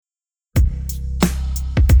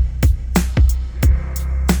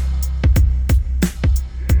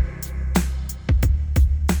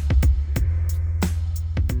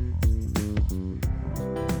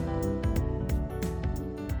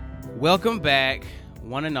Welcome back,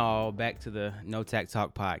 one and all, back to the No Tac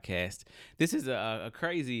Talk podcast. This is a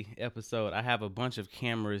crazy episode. I have a bunch of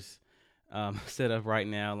cameras set up right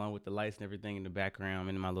now, along with the lights and everything in the background. I'm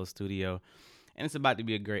in my little studio, and it's about to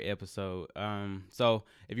be a great episode. So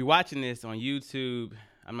if you're watching this on YouTube,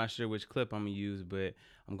 I'm not sure which clip I'm gonna use, but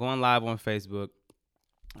I'm going live on Facebook.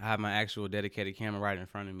 I have my actual dedicated camera right in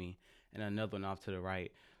front of me, and another one off to the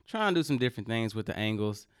right. Trying to do some different things with the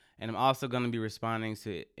angles. And I'm also going to be responding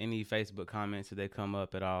to any Facebook comments if they come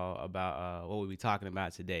up at all about what we'll be talking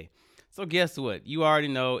about today. So guess what? You already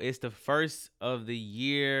know it's the first of the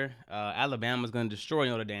year. Alabama's going to destroy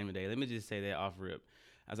Notre Dame today. Let me just say that off rip.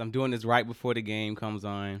 As I'm doing this right before the game comes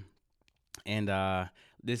on. And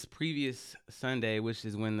this previous Sunday, which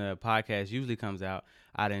is when the podcast usually comes out,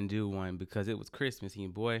 I didn't do one because it was Christmas.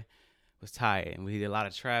 And boy, was tired. And we did a lot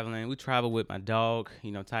of traveling. We traveled with my dog,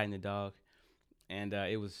 Titan the dog. And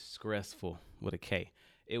it was stressful with a K.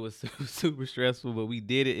 It was super stressful, but we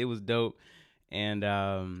did it. It was dope. And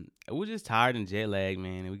we were just tired and jet lagged,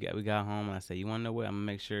 man. And we got home, and I said, you want to know what? I'm going to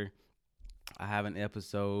make sure I have an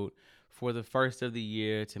episode for the first of the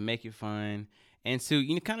year to make it fun and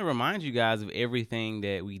to kind of remind you guys of everything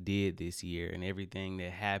that we did this year and everything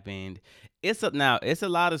that happened. It's a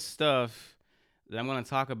lot of stuff that I'm going to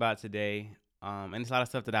talk about today. And it's a lot of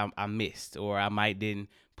stuff that I missed or I might didn't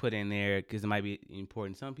put in there because it might be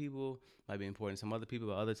important to some people, might be important to some other people,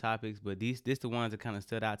 or other topics. But this the ones that kind of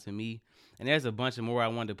stood out to me. And there's a bunch of more I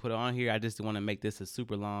wanted to put on here. I just want to make this a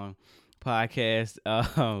super long podcast.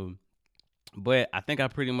 But I think I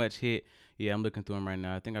pretty much hit. Yeah, I'm looking through them right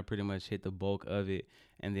now. I think I pretty much hit the bulk of it,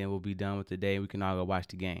 and then we'll be done with the day. We can all go watch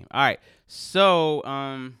the game. All right. So,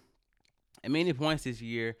 at many points this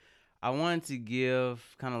year, I wanted to give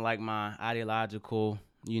kind of like my ideological,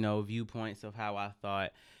 viewpoints of how I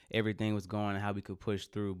thought everything was going and how we could push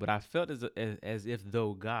through. But I felt as if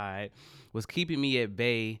though God was keeping me at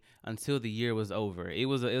bay until the year was over. It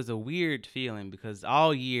was a weird feeling because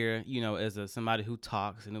all year, as somebody who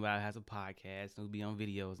talks and nobody has a podcast and who be on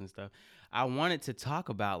videos and stuff, I wanted to talk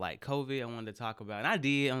about like COVID. I wanted to talk about, and I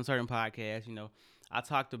did on certain podcasts, I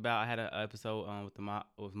talked about, I had an episode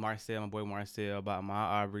with Marcel, my boy Marcel, about Ahmaud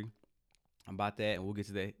Arbery, about that, and we'll get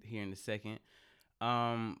to that here in a second.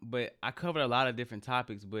 But I covered a lot of different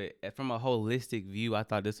topics, but from a holistic view, I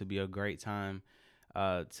thought this would be a great time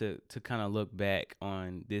to kind of look back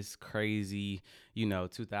on this crazy,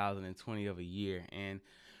 2020 of a year. And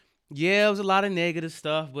yeah, it was a lot of negative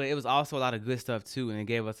stuff, but it was also a lot of good stuff too. And it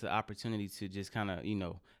gave us the opportunity to just kind of,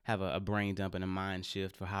 have a brain dump and a mind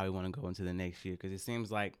shift for how we want to go into the next year. Because it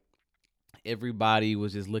seems like everybody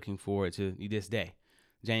was just looking forward to this day,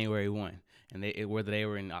 January 1. And whether they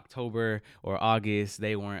were in October or August,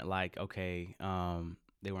 they weren't like, okay,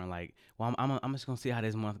 they weren't like, well, I'm just gonna see how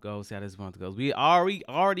this month goes. We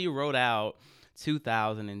already wrote out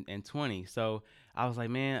 2020. So I was like,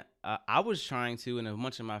 man, I was trying to, and a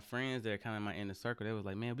bunch of my friends that are kind of my inner circle, they was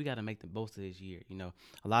like, man, we got to make the most of this year.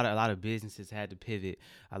 A lot of businesses had to pivot.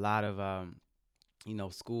 A lot of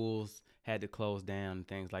schools had to close down and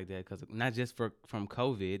things like that, because not just from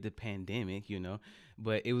COVID, the pandemic,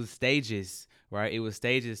 but it was stages, right? It was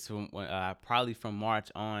stages from probably from March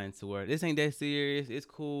on to where this ain't that serious. It's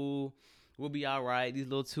cool. We'll be all right. These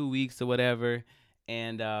little 2 weeks or whatever.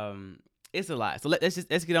 And it's a lot. So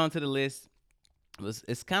let's get on to the list.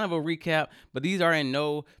 It's kind of a recap, but these are in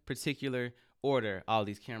no particular order. All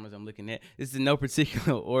these cameras I'm looking at, this is in no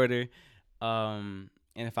particular order. And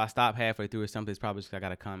if I stop halfway through or something, it's probably just I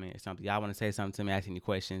got a comment or something. Y'all want to say something to me, ask any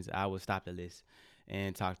questions, I will stop the list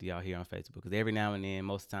and talk to y'all here on Facebook. Because every now and then,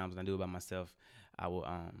 most times when I do it by myself, I will,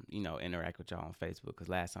 interact with y'all on Facebook. Because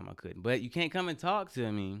last time I couldn't. But you can't come and talk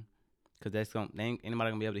to me, because ain't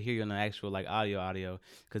anybody gonna be able to hear you on the actual like audio.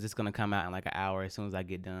 Because it's gonna come out in like an hour. As soon as I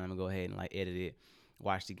get done, I'm gonna go ahead and like edit it,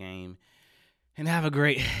 watch the game, and have a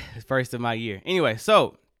great first of my year. Anyway,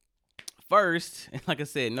 so. First, like I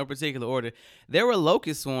said, no particular order, there were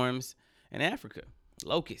locust swarms in Africa.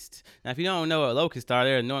 Locusts. Now, if you don't know what locusts are,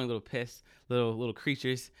 they're annoying little pests, little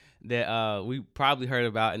creatures that we probably heard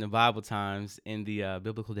about in the Bible times, in the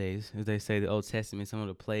biblical days, as they say, the Old Testament, some of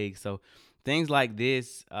the plagues. So things like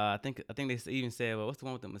this, I think they even said, well, what's the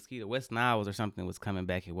one with the mosquito? West Nile or something was coming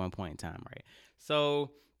back at one point in time, right?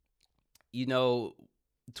 So,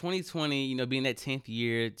 2020, being that 10th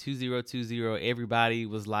year, 2020, everybody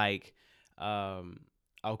was like,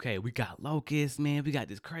 okay, we got locusts, man. We got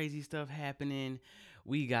this crazy stuff happening.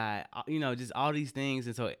 We got, just all these things.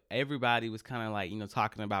 And so everybody was kind of like,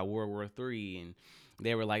 talking about World War III. And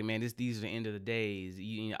they were like, man, these are the end of the days.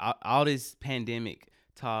 All this pandemic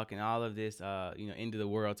talk and all of this, end of the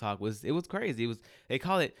world talk it was crazy. They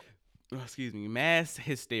call it excuse me, mass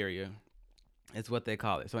hysteria. It's what they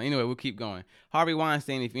call it. So anyway, we'll keep going. Harvey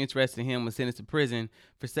Weinstein, if you're interested in him, was sentenced to prison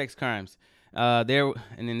for sex crimes. There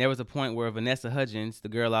was a point where Vanessa Hudgens, the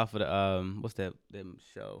girl off of the what's that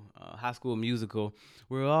show, High School Musical,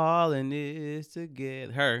 we're all in this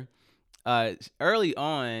together. Her, early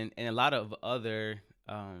on, and a lot of other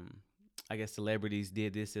I guess celebrities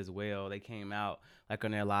did this as well. They came out like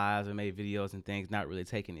on their lives and made videos and things, not really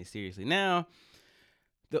taking it seriously. Now,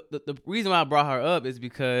 the reason why I brought her up is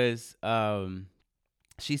because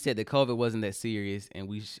she said that COVID wasn't that serious, and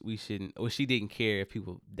we shouldn't. Or she didn't care if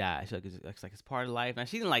people died. She like it's part of life. Now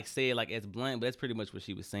she didn't like say it like as blunt, but that's pretty much what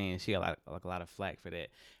she was saying. She got a lot of flack for that.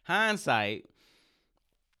 Hindsight,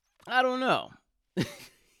 I don't know.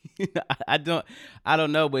 I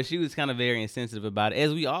don't know, but she was kind of very insensitive about it,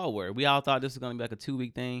 as we all were. We all thought this was gonna be like a 2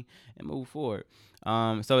 week thing and move forward.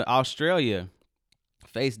 So Australia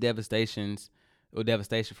faced devastation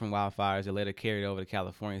from wildfires that later carried over to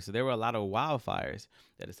California. So there were a lot of wildfires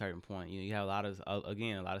at a certain point. You have a lot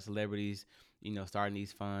of celebrities, starting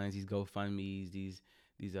these funds, these GoFundMe's,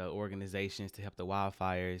 these organizations to help the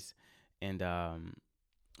wildfires, and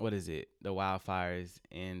what is it? The wildfires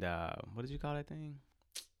and what did you call that thing?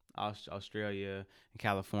 Australia and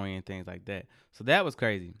California and things like that. So that was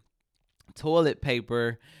crazy. Toilet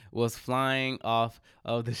paper was flying off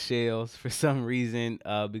of the shelves for some reason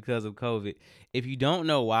because of COVID. If you don't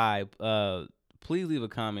know why, please leave a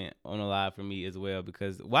comment on the live for me as well,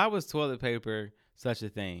 because why was toilet paper such a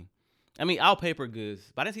thing? I mean, all paper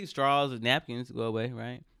goods, but I didn't see straws or napkins go away,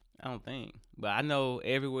 right? I don't think. But I know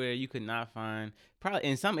everywhere you could not find, probably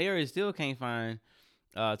in some areas still can't find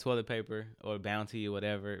toilet paper or Bounty or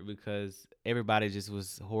whatever, because everybody just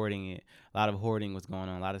was hoarding it. A lot of hoarding was going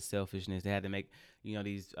on, a lot of selfishness. They had to make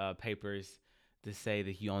these papers to say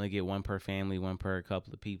that you only get one per family, one per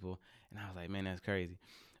couple of people, and I was like, man, that's crazy.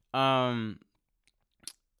 And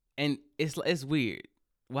it's weird.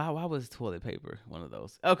 Why was toilet paper one of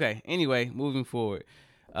those? Okay, anyway, moving forward.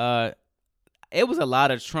 It was a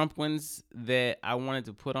lot of Trump ones that I wanted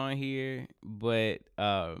to put on here, but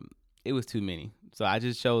it was too many. So I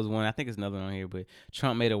just chose one. I think it's another one on here, but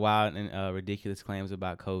Trump made a wild and ridiculous claims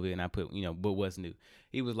about COVID, and I put, but what's new?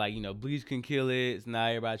 He was like, bleach can kill it. It's not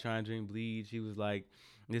everybody trying to drink bleach. He was like,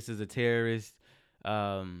 this is a terrorist,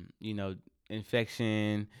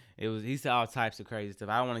 infection. He said all types of crazy stuff.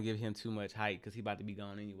 I don't want to give him too much hype because he about to be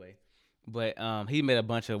gone anyway. But he made a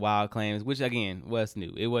bunch of wild claims, which again, what's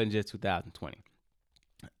new? It wasn't just 2020.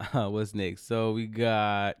 What's next? So we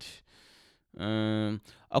got.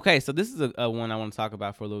 Okay, so this is a one I want to talk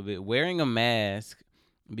about for a little bit. Wearing a mask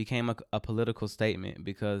became a political statement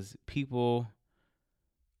because people.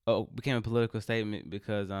 Oh, became a political statement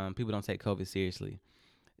because people don't take COVID seriously.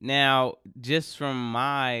 Now, just from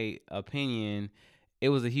my opinion, it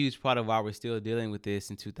was a huge part of why we're still dealing with this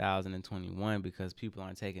in 2021, because people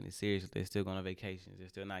aren't taking it seriously. They're still going on vacations. They're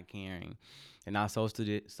still not caring. They're not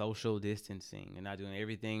social distancing. They're not doing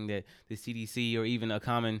everything that the CDC or even a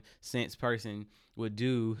common sense person would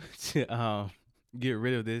do to get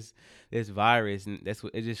rid of this virus. And that's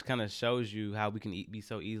what it just kind of shows you how we can be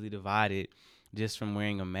so easily divided just from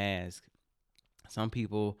wearing a mask. Some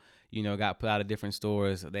people, got put out of different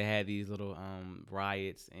stores. They had these little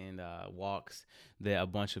riots and walks that a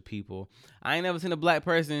bunch of people. I ain't never seen a black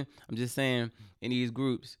person, I'm just saying, in these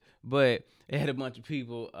groups, but it had a bunch of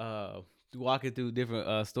people walking through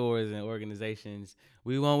different stores and organizations.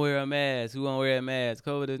 We won't wear a mask. We won't wear a mask.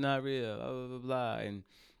 COVID is not real. Blah blah blah. Blah. And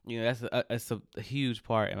that's a huge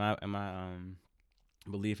part in my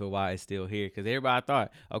belief of why it's still here, because everybody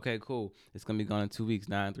thought, okay, cool, it's gonna be gone in 2 weeks,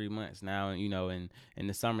 now in 3 months, now in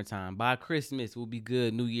the summertime, by Christmas we'll be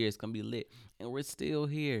good, New Year it's gonna be lit, and we're still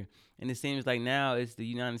here. And it seems like now it's the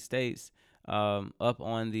United States up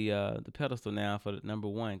on the pedestal now for the number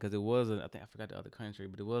one, because it was I think I forgot the other country,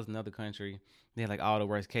 but it was another country. They had like all the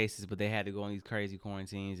worst cases, but they had to go on these crazy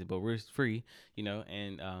quarantines, but we're free,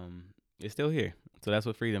 and it's still here. So that's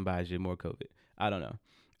what freedom buys you, more COVID. I don't know.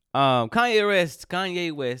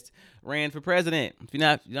 Kanye West ran for president. If you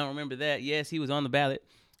don't remember that, yes, he was on the ballot.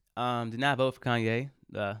 Did not vote for Kanye.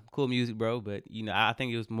 Cool music, bro, but I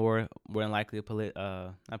think it was more than likely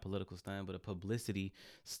a not political stunt, but a publicity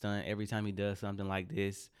stunt. Every time he does something like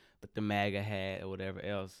this, like the MAGA hat or whatever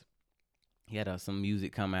else, he had some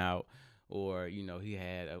music come out, or he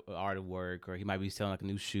had a artwork, or he might be selling like a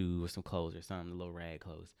new shoe or some clothes or something, a little rag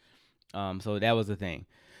clothes. So that was the thing.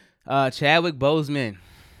 Chadwick Boseman.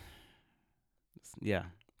 Yeah,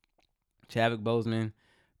 Chadwick Boseman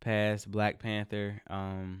passed. Black Panther.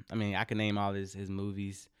 I mean, I can name all his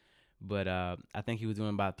movies, but I think he was doing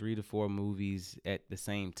about 3 to 4 movies at the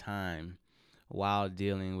same time while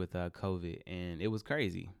dealing with COVID, and it was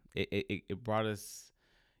crazy. It brought us,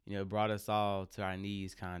 it brought us all to our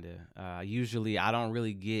knees, kind of. Usually, I don't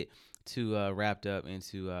really get too wrapped up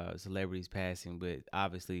into celebrities passing, but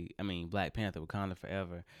obviously, I mean, Black Panther, Wakanda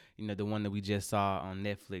Forever. The one that we just saw on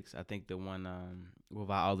Netflix. I think the one with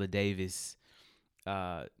Viola Davis,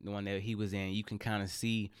 the one that he was in. You can kind of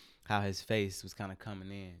see how his face was kind of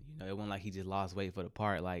coming in. It wasn't like he just lost weight for the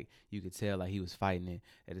part. Like, you could tell, like, he was fighting it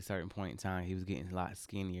at a certain point in time. He was getting a lot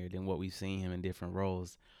skinnier than what we've seen him in different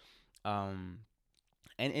roles. And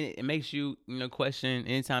it makes you, question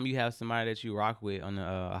anytime you have somebody that you rock with on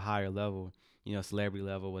a higher level, celebrity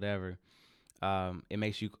level, whatever. It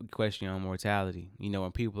makes you question your own mortality.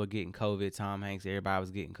 When people are getting COVID, Tom Hanks, everybody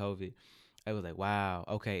was getting COVID. It was like, wow,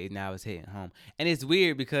 okay, now it's hitting home. And it's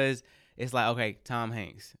weird because it's like, okay, Tom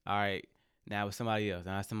Hanks, all right, now it's somebody else,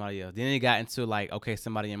 now it's somebody else. Then it got into like, okay,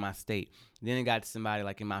 somebody in my state. Then it got to somebody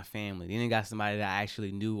like in my family. Then it got somebody that I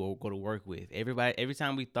actually knew or go to work with. Every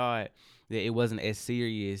time we thought that it wasn't as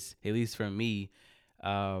serious, at least for me,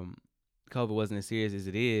 COVID wasn't as serious as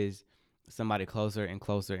it is, somebody closer and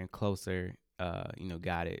closer and closer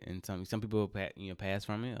got it. And some people passed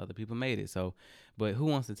from it, other people made it. So, but who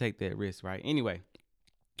wants to take that risk, right? Anyway,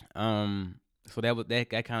 so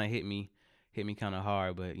that kind of hit me kind of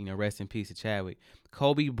hard. But rest in peace to Chadwick.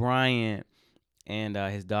 Kobe Bryant and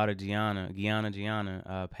his daughter Gianna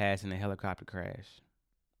passed in a helicopter crash.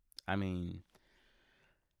 I mean,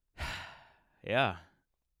 yeah,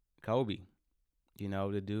 Kobe,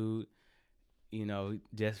 the dude,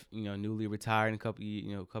 just newly retired a couple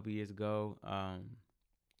years ago.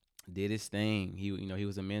 Did his thing. He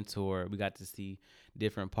was a mentor. We got to see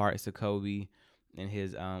different parts of Kobe and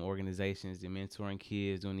his organizations, the mentoring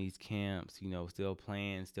kids, doing these camps, still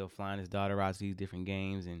playing, still flying his daughter out to these different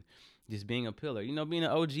games, and just being a pillar, being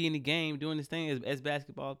an OG in the game, doing this thing as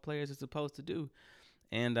basketball players are supposed to do.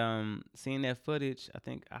 And seeing that footage,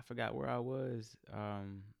 I forgot where I was.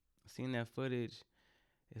 Seeing that footage,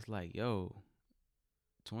 it's like, yo,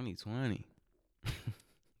 2020.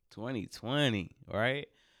 2020, right?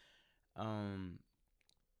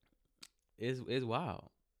 It's wild.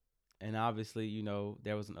 And obviously,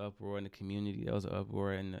 there was an uproar in the community. There was an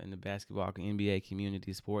uproar in the basketball, NBA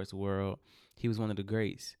community, sports world. He was one of the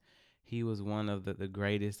greats. He was one of the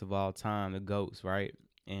greatest of all time, the GOATs, right?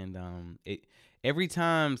 And every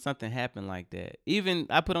time something happened like that, even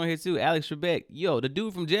I put on here too, Alex Trebek, the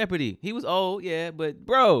dude from Jeopardy. He was old, yeah, but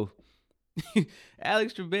bro,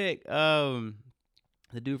 Alex Trebek,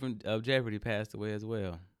 the dude from Jeopardy passed away as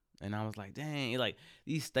well. And I was like, dang, like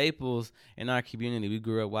these staples in our community. We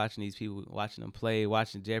grew up watching these people, watching them play,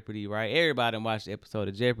 watching Jeopardy, right? Everybody watched the episode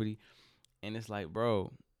of Jeopardy. And it's like,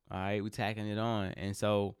 bro, all right, we tacking it on. And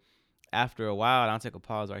so after a while, I'll take a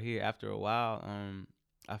pause right here. After a while,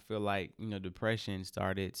 I feel like, depression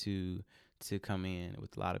started to come in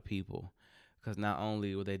with a lot of people. Because not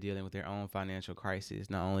only were they dealing with their own financial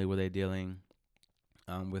crisis, not only were they dealing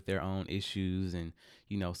with their own issues and,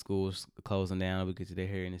 schools closing down. We'll get to that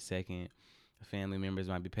here in a second. Family members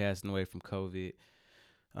might be passing away from COVID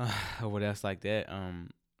or what else like that.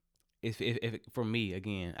 If for me,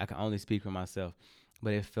 again, I can only speak for myself,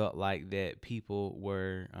 but it felt like that people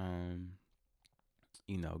were,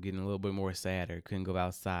 getting a little bit more sadder. Couldn't go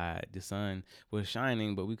outside. The sun was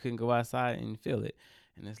shining, but we couldn't go outside and feel it.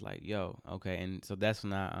 And it's like, yo, okay. And so that's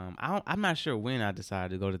when I'm not sure when I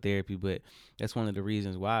decided to go to therapy, but that's one of the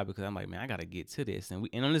reasons why, because I'm like, man, I got to get to this. And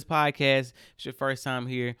on this podcast, it's your first time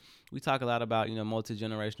here, we talk a lot about,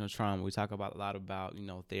 multi-generational trauma. We talk about a lot about,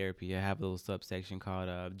 therapy. I have a little subsection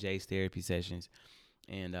called Jay's Therapy Sessions,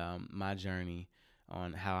 and my journey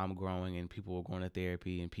on how I'm growing, and people were going to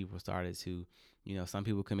therapy, and people started to, some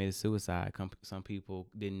people committed suicide. Some people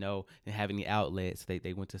didn't have any outlets.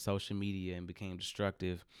 They went to social media and became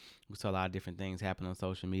destructive. We saw a lot of different things happen on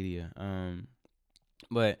social media.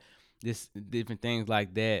 But this different things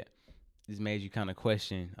like that just made you kind of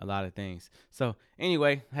question a lot of things. So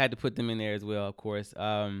anyway, I had to put them in there as well, of course.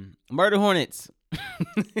 Murder Hornets.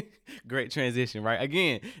 Great transition, right?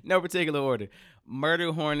 Again, no particular order.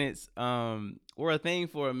 Murder Hornets were a thing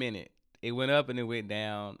for a minute. It went up and it went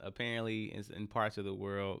down. Apparently, in parts of the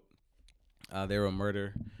world, there were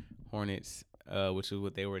murder hornets, which is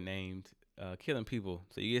what they were named, killing people.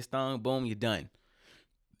 So you get stung, boom, you're done.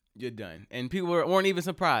 You're done. And people weren't even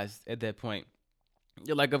surprised at that point.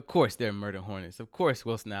 You're like, of course they're murder hornets. Of course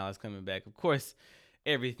Wilson Allen is coming back. Of course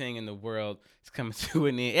everything in the world is coming to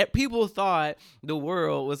an end. People thought the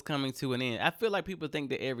world was coming to an end. I feel like people think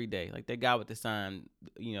that every day, like that guy with the sign,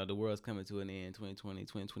 the world's coming to an end, 2020,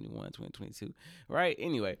 2021, 2022, right?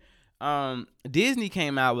 Anyway, Disney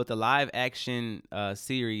came out with a live action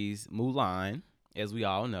series Mulan, as we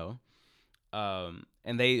all know.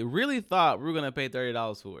 And they really thought we were gonna pay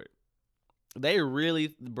 $30 for it. They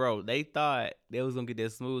really, bro, they thought they was gonna get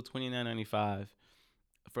that smooth $29.95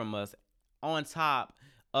 from us on top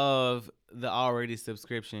of the already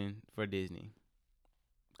subscription for Disney.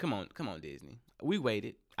 Come on, Disney. We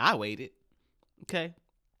waited. I waited. Okay.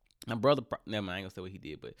 My brother, never mind, I ain't gonna say what he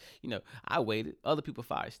did, but I waited. Other people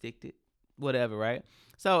fire sticked it, whatever, right?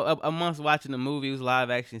 So amongst watching the movie, it was live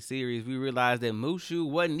action series, we realized that Mushu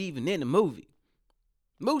wasn't even in the movie.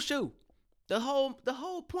 Mushu, the whole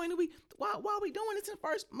point of why are we doing this in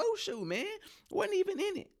first? Mushu, man, wasn't even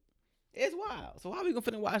in it. It's wild. So why are we gonna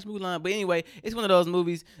finna watch Mulan? But anyway, it's one of those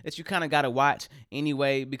movies that you kind of gotta watch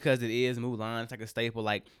anyway because it is Mulan. It's like a staple.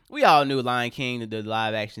 Like we all knew Lion King, the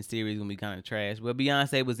live action series, gonna be kind of trash. But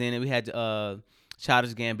Beyonce was in it. We had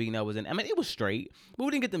Childish Gambino was in it. I mean, it was straight, but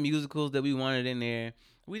we didn't get the musicals that we wanted in there.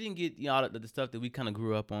 We didn't get all the stuff that we kind of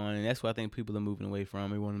grew up on, and that's what I think people are moving away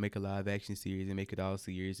from. They want to make a live action series and make it all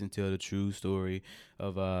serious and tell the true story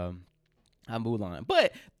of Mulan.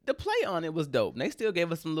 But the play on it was dope. And they still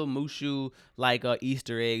gave us some little Mushu like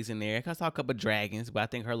Easter eggs in there. I saw a couple of dragons, but I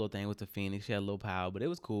think her little thing was the Phoenix. She had a little power, but it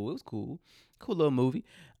was cool. It was cool. Cool little movie.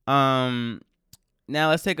 Now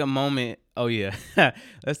let's take a moment. Oh yeah,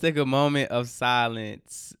 let's take a moment of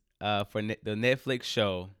silence for the Netflix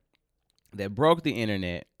show that broke the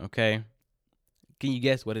internet. Okay, can you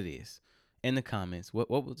guess what it is? In the comments, what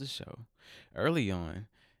was the show early on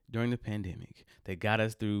during the pandemic that got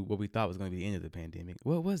us through what we thought was going to be the end of the pandemic?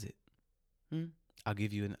 What was it? I'll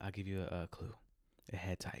give you a clue. It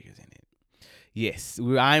had tigers in it. Yes,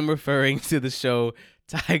 I'm referring to the show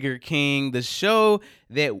Tiger King, the show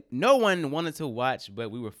that no one wanted to watch, but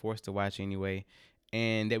we were forced to watch anyway,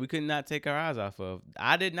 and that we could not take our eyes off of.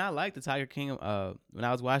 I did not like the Tiger King when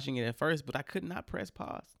I was watching it at first, but I could not press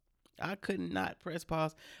pause. I could not press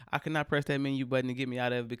that menu button to get me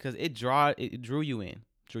out of it because it drew you in.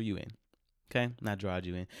 Okay, not drawed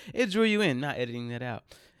you in. It drew you in. Not editing that out.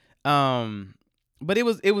 But it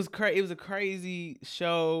was a crazy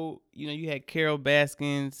show. You had Carol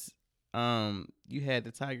Baskins. You had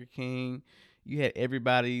the Tiger King. You had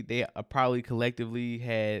everybody. They probably collectively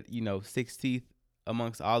had 6 teeth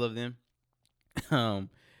amongst all of them.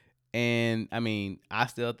 And I mean, I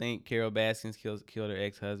still think Carol Baskins killed her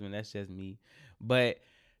ex-husband. That's just me. But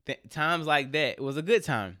times like that, it was a good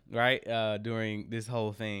time, right? During this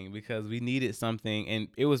whole thing because we needed something, and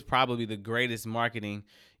it was probably the greatest marketing,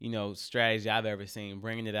 strategy I've ever seen.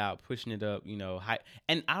 Bringing it out, pushing it up, hype.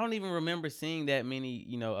 And I don't even remember seeing that many,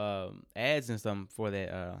 ads and stuff for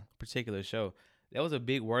that particular show. That was a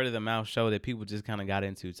big word of the mouth show that people just kind of got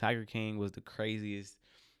into. Tiger King was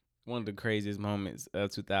one of the craziest moments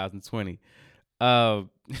of 2020.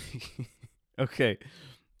 Okay,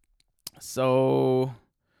 so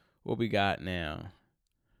what we got now?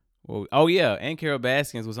 Well, oh yeah, and Carol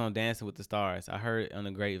Baskins was on Dancing with the Stars. I heard on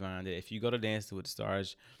the grapevine that if you go to Dancing with the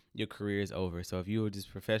Stars, your career is over. So if you were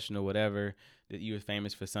just professional, whatever, that you were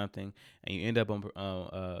famous for something, and you end up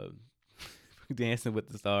on Dancing with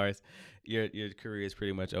the Stars, your career is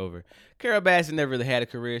pretty much over. Carol Baskin never really had a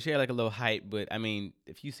career. She had like a little hype, but I mean,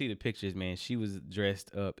 if you see the pictures, man, she was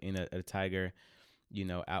dressed up in a tiger,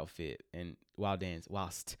 outfit and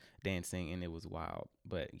whilst dancing, and it was wild.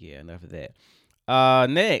 But yeah, enough of that.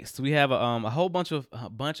 Next we have a whole bunch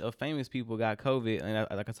of famous people got COVID, and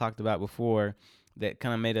like I talked about before, that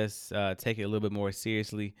kind of made us take it a little bit more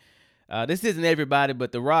seriously. This isn't everybody,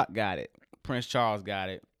 but The Rock got it. Prince Charles got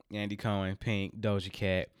it. Andy Cohen, Pink, Doja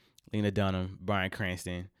Cat, Lena Dunham, Bryan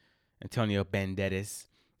Cranston, Antonio Banderas,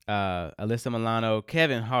 Alyssa Milano,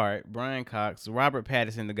 Kevin Hart, Brian Cox, Robert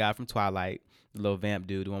Pattinson, the guy from Twilight, the little vamp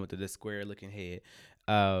dude, the one with the square-looking head,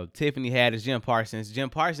 Tiffany Haddish, Jim Parsons. Jim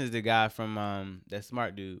Parsons, the guy from that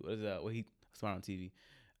smart dude. He smart on TV.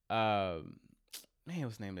 Man,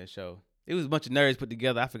 what's the name of that show? It was a bunch of nerds put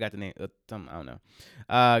together. I forgot the name. I don't know.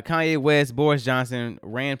 Kanye West, Boris Johnson,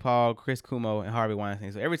 Rand Paul, Chris Cuomo, and Harvey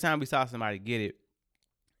Weinstein. So every time we saw somebody get it,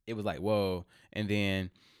 it was like, whoa. And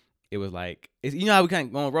then it was like, how we kind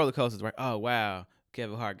of go on roller coasters, right? Oh, wow.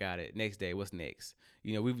 Kevin Hart got it. Next day, what's next?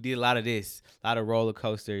 We did a lot of this, a lot of roller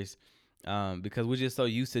coasters. Because we're just so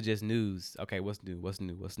used to just news. Okay, what's new?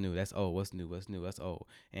 That's old. What's new? That's old.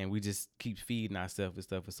 And we just keep feeding ourselves with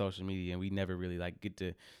stuff for social media, and we never really get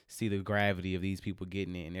to see the gravity of these people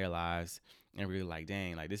getting it in their lives, and really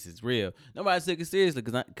dang, this is real. Nobody took it seriously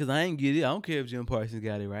because I ain't get it. I don't care if Jim Parsons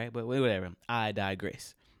got it, right? But whatever. I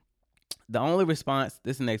digress. The only response,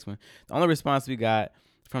 this is the next one. The only response we got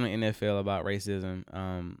from the NFL about racism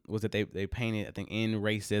was that they painted, I think, "in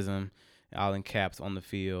racism," all in caps on the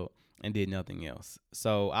field. and did nothing else.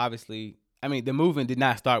 So obviously, I mean, the movement did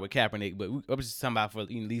not start with Kaepernick, but I was just talking about for at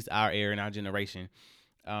least our era and our generation.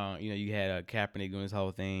 You had Kaepernick doing this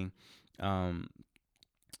whole thing,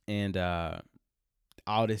 and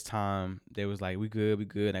all this time they was like, we good,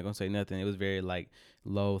 not gonna say nothing. It was very like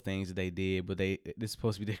low things that they did, but this is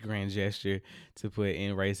supposed to be their grand gesture to put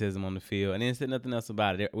in racism on the field, and then said nothing else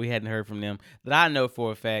about it. We hadn't heard from them that I know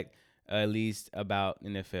for a fact, at least about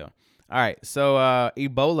NFL. All right, so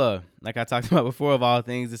Ebola, like I talked about before, of all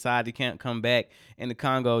things, decided to can't come back in the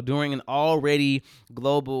Congo during an already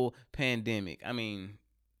global pandemic. I mean,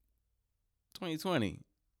 2020.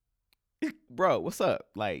 Bro, what's up?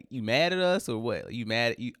 Like, you mad at us or what? Are you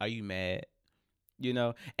mad? Are you mad?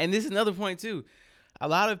 And this is another point too. A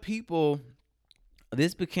lot of people, I'm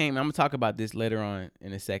gonna talk about this later on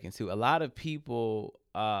in a second too. A lot of people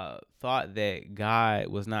thought that God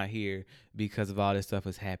was not here because of all this stuff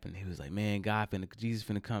was happening. He was like, man, Jesus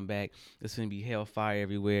finna come back. There's finna be hellfire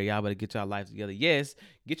everywhere. Y'all better get y'all life together. Yes,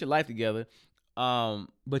 get your life together.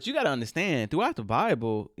 But you got to understand, throughout the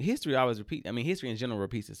Bible, history always repeats. I mean, history in general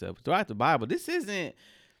repeats itself. Throughout the Bible, this isn't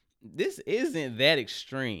that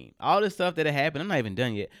extreme. All the stuff that happened, I'm not even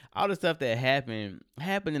done yet. All the stuff that happened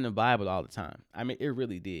in the Bible all the time. I mean, it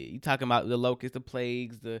really did. You talking about the locusts, the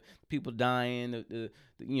plagues, the people dying, the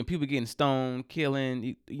people getting stoned,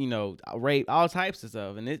 killing, rape, all types of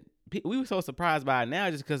stuff. And we were so surprised by it now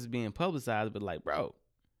just because it's being publicized. But like, bro,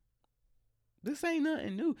 this ain't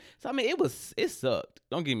nothing new. So I mean, it sucked.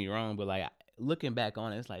 Don't get me wrong, but like looking back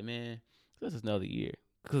on it, it's like, man, this is another year.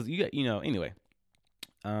 Cause you got, anyway.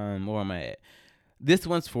 Where am I at? This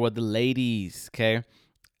one's for the ladies, okay?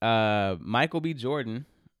 Michael B. Jordan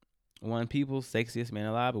won People's Sexiest Man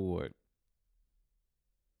Alive Award.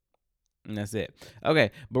 And that's it.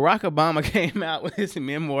 Okay, Barack Obama came out with his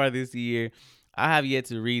memoir this year. I have yet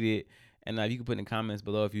to read it. And you can put in the comments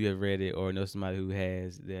below if you have read it or know somebody who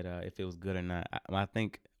has, that if it was good or not. I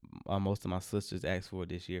think most of my sisters asked for it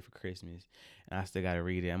this year for Christmas, and I still got to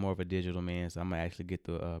read it. I'm more of a digital man, so I'm going to actually get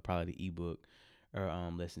the probably the ebook or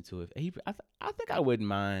listen to it. I think I wouldn't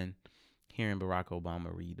mind hearing Barack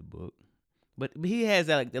Obama read the book. But he has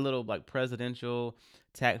that like the little like presidential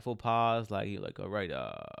tactful pause, like he like, all right,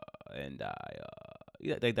 and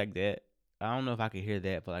like that. I don't know if I could hear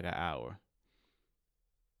that for like an hour.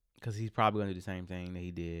 Because he's probably going to do the same thing that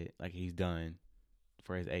he did, like he's done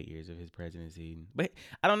for his 8 years of his presidency. But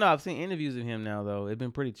I don't know. I've seen interviews of him now, though. It's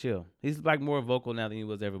been pretty chill. He's like more vocal now than he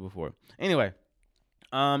was ever before. Anyway,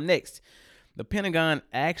 next. The Pentagon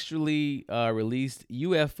actually released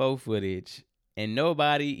UFO footage, and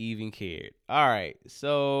nobody even cared. All right.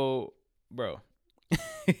 So, bro.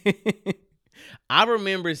 I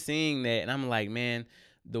remember seeing that, and I'm like, man,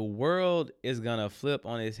 the world is going to flip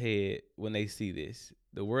on its head when they see this.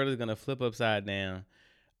 The world is going to flip upside down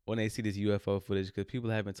when they see this UFO footage because people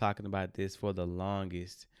have been talking about this for the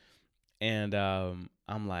longest. And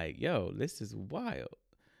I'm like, yo, this is wild.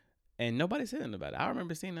 And nobody said anything about it. I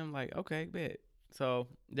remember seeing them like, okay, bet. So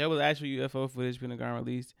there was actual UFO footage Pentagon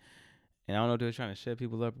released. And I don't know if they were trying to shut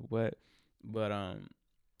people up or what. But,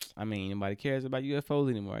 I mean, nobody cares about UFOs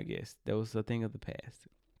anymore, I guess. That was a thing of the past.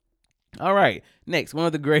 All right. Next, one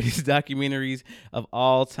of the greatest documentaries of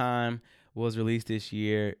all time was released this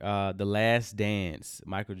year, The Last Dance,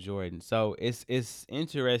 Michael Jordan. So it's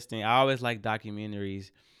interesting. I always like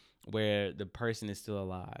documentaries where the person is still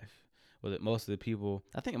alive. Well, most of the people,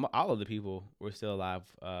 I think all of the people were still alive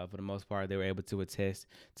for the most part. They were able to attest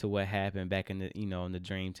to what happened back in the in the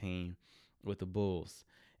Dream Team with the Bulls,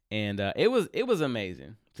 and it was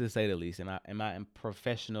amazing to say the least. In my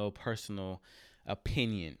professional, personal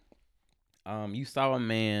opinion, you saw a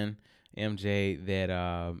man, MJ, that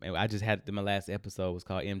and I just had my last episode was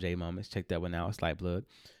called MJ Moments. Check that one out. It's like blood.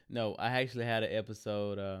 No, I actually had an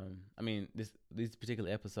episode. These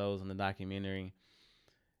particular episodes on the documentary,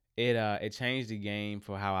 it changed the game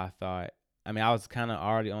for how I thought. I mean, I was kind of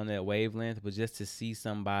already on that wavelength, but just to see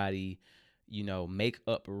somebody, make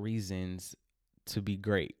up reasons to be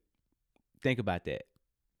great. Think about that.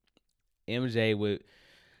 MJ would.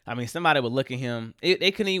 I mean, somebody would look at him. It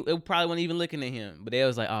probably wasn't even looking at him, but they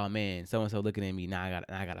was like, "Oh man, so and so looking at me. Now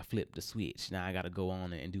I gotta flip the switch. Now I gotta go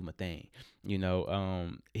on and do my thing."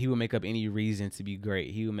 He would make up any reason to be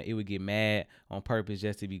great. He would get mad on purpose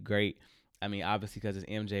just to be great. I mean, obviously because it's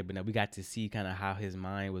MJ, but now we got to see kind of how his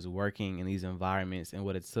mind was working in these environments and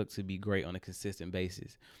what it took to be great on a consistent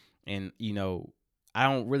basis. And I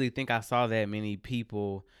don't really think I saw that many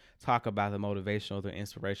people talk about the motivational, the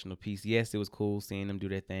inspirational piece. Yes, it was cool seeing them do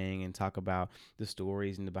their thing and talk about the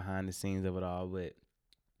stories and the behind the scenes of it all, but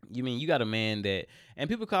You mean you got a man that, and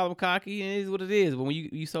people call him cocky, and it is what it is. But when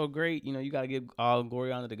you so great, you gotta give all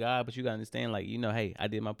glory honor to God. But you gotta understand, like, hey, I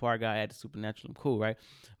did my part. God had the supernatural. I'm cool, right?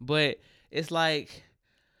 But it's like,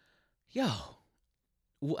 yo,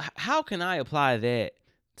 how can I apply that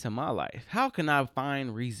to my life? How can I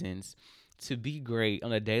find reasons to be great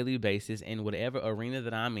on a daily basis in whatever arena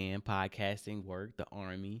that I'm in? Podcasting, work, the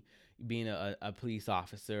army, being a police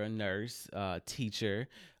officer, a nurse, teacher,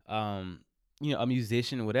 a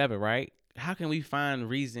musician, whatever, right? How can we find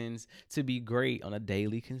reasons to be great on a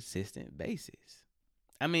daily, consistent basis?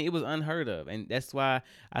 I mean, it was unheard of. And that's why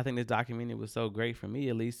I think this documentary was so great for me,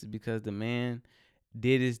 at least, is because the man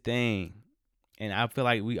did his thing. And I feel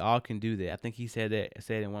like we all can do that. I think he said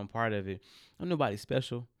in one part of it, I'm nobody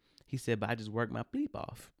special. He said, but I just work my bleep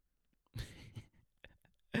off.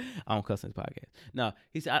 I don't cuss in this podcast. No,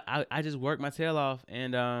 he said, I just work my tail off,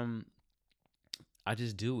 and I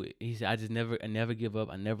just do it. He said, I never give up.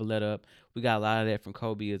 I never let up. We got a lot of that from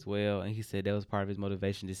Kobe as well. And he said that was part of his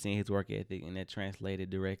motivation, just seeing his work ethic, and that translated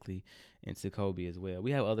directly into Kobe as well.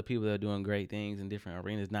 We have other people that are doing great things in different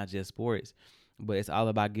arenas, not just sports, but it's all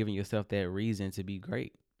about giving yourself that reason to be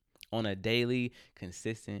great on a daily,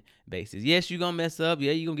 consistent basis. Yes, you're going to mess up.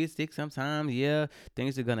 Yeah, you're going to get sick sometimes. Yeah,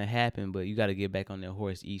 things are going to happen, but you got to get back on that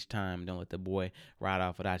horse each time. Don't let the boy ride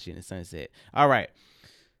off without you in the sunset. All right.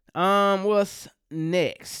 What's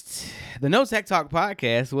next? The No Tech Talk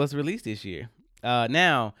podcast was released this year.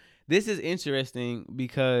 Now, this is interesting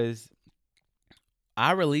because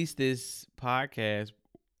I released this podcast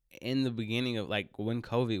in the beginning of, like, when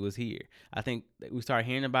COVID was here. I think we started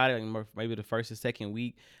hearing about it like maybe the first or second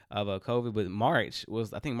week of COVID, but March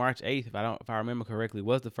 8th, if I remember correctly,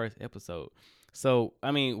 was the first episode. So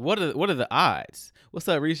I mean, what are the odds? What's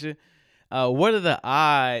up, Risha? What are the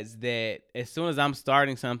odds that as soon as I'm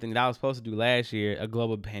starting something that I was supposed to do last year, a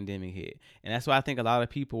global pandemic hit? And that's why I think a lot of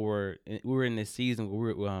people we were in this season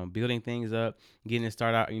where we were building things up, getting to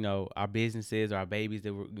start out, our businesses, our babies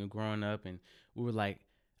that were growing up, and we were like,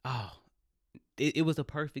 oh, it was a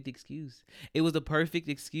perfect excuse. It was a perfect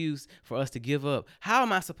excuse for us to give up. How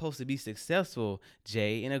am I supposed to be successful,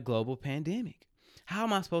 Jay, in a global pandemic? How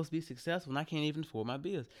am I supposed to be successful and I can't even afford my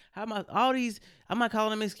bills? How am I all these? I'm not calling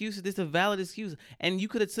them excuses. This is a valid excuse, and you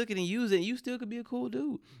could have took it and used it. And you still could be a cool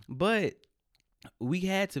dude, but we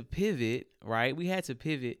had to pivot, right? We had to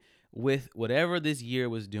pivot with whatever this year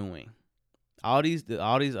was doing.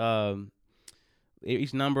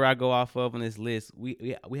 Each number I go off of on this list,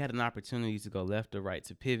 we had an opportunity to go left or right,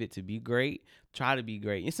 to pivot, to be great, try to be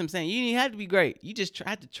great. You know what I'm saying? You didn't have to be great. You just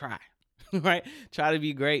tried to try, right? Try to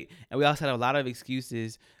be great. And we also had a lot of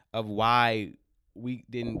excuses of why we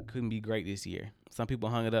couldn't be great this year. Some people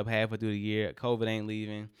hung it up halfway through the year. COVID ain't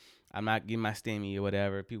leaving. I'm not getting my STEMI or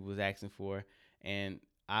whatever people was asking for, and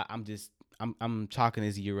I'm chalking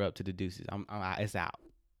this year up to the deuces. It's out,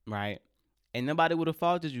 right? And nobody would have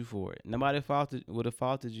faulted you for it. Nobody would have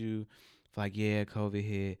faulted you for, like, yeah, COVID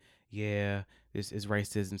hit. Yeah, this is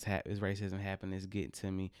racism happening. It's getting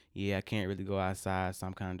to me. Yeah, I can't really go outside, so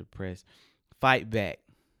I'm kind of depressed. Fight back.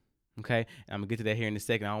 Okay, and I'm gonna get to that here in a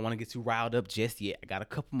second. I don't want to get too riled up just yet. I got a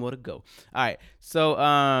couple more to go. All right, so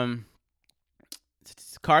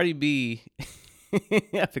Cardi B,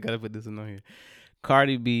 I forgot to put this one on here.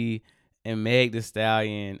 Cardi B and Meg Thee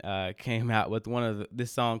Stallion came out with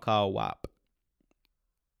this song called WAP.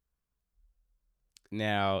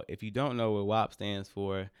 Now, if you don't know what WAP stands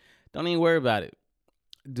for, don't even worry about it.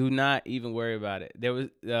 Do not even worry about it. There was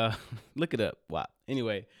look it up, WAP.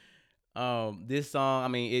 Anyway, this song, I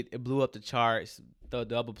mean, it blew up the charts, the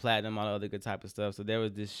double platinum, all the other good type of stuff. So there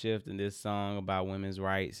was this shift in this song about women's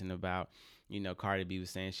rights and about, Cardi B was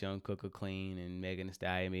saying she don't cook or clean, and Megan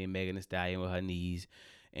Thee Stallion with her knees,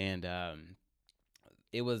 and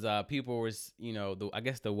it was people was, I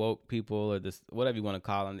guess the woke people, or this, whatever you want to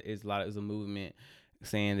call them, it was a movement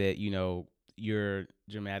saying that, you're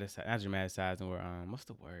not dramatizing, or what's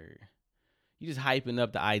the word? You just hyping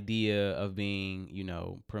up the idea of being,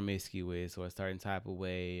 promiscuous or a certain type of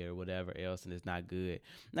way or whatever else, and it's not good.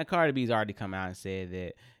 Now, Cardi B's already come out and said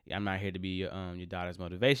that, I'm not here to be your daughter's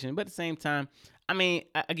motivation, but at the same time, I mean,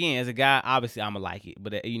 again, as a guy, obviously I'ma like it,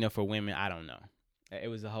 but for women, I don't know. It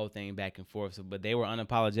was a whole thing back and forth, but they were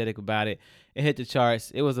unapologetic about it. It hit the charts.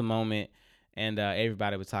 It was a moment, and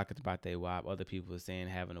everybody was talking about their WAP. Other people were saying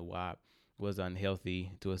having a WAP was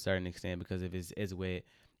unhealthy to a certain extent because if it's as wet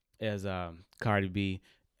as Cardi B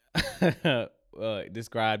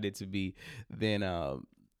described it to be, then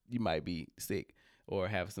you might be sick or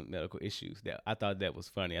have some medical issues. That I thought that was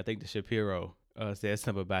funny. I think the Shapiro said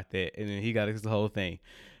something about that, and then he got this whole thing.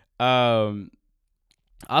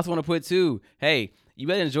 I also want to put too, hey, you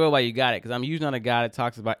better enjoy it while you got it, because I'm usually not a guy that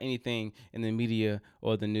talks about anything in the media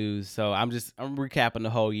or the news. So I'm recapping the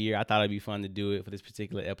whole year. I thought it'd be fun to do it for this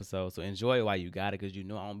particular episode. So enjoy it while you got it, because you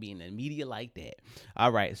know I don't be in the media like that.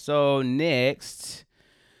 All right. So next,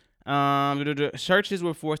 churches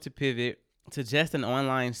were forced to pivot to just an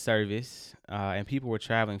online service, and people were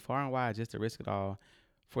traveling far and wide just to risk it all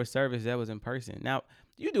for a service that was in person. Now,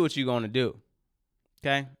 you do what you're gonna do.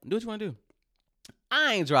 Okay, do what you want to do.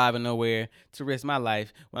 I ain't driving nowhere to risk my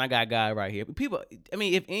life when I got God right here. But people, I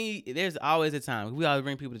mean, there's always a time. We always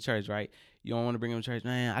bring people to church, right? You don't want to bring them to church,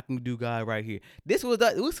 man. I can do God right here. This was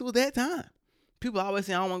that time. People always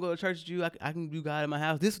say, I don't want to go to church with you. I can do God in my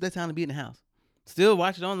house. This was that time to be in the house. Still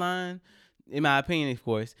watch it online, in my opinion, of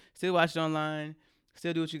course. Still watch it online.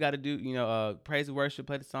 Still do what you got to do. Praise and worship,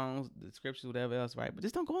 play the songs, the scriptures, whatever else, right? But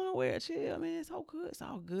just don't go nowhere. Chill, man. It's all good. It's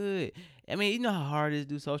all good. I mean, you know how hard it is to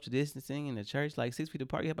do social distancing in the church. Like 6 feet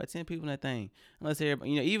apart, you have about 10 people in that thing. Unless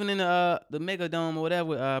everybody, even in the Mega Dome or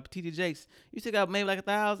whatever, TD Jakes, you still got maybe like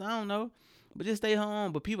 1,000. I don't know. But just stay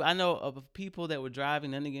home. But people, I know of people that were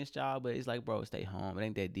driving, nothing against y'all, but it's like, bro, stay home. It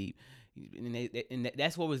ain't that deep. And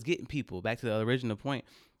that's what was getting people back to the original point.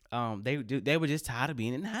 They were just tired of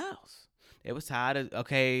being in the house. They was tired of,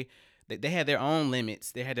 okay, they had their own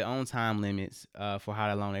limits. They had their own time limits for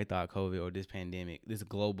how long they thought COVID or this pandemic, this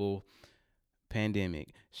global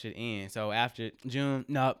pandemic should end. So after June,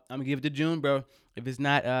 no, I'm gonna give it to June, bro. If it's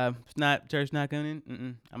not church not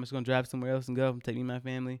coming, I'm just gonna drive somewhere else and go. Take me and my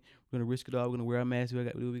family. We're gonna risk it all. We're gonna wear a mask. We do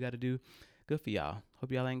what we got to do. Good for y'all.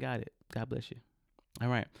 Hope y'all ain't got it. God bless you. All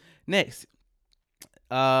right. Next,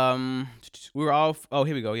 we're all. Oh,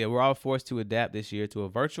 here we go. Yeah, we're all forced to adapt this year to a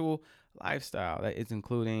virtual lifestyle. That is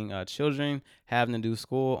including children having to do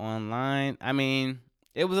school online. I mean,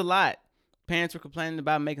 it was a lot. Parents were complaining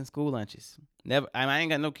about making school lunches. Never. I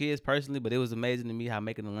ain't got no kids personally, but it was amazing to me how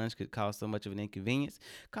making a lunch could cause so much of an inconvenience.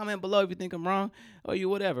 Comment below if you think I'm wrong or you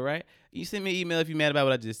whatever, right? You send me an email if you're mad about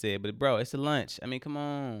what I just said. But bro, it's a lunch. I mean, come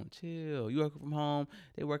on, chill. You working from home?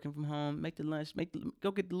 They working from home. Make the lunch.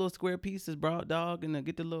 Go get the little square pieces, bro, dog, and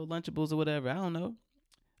get the little Lunchables or whatever. I don't know.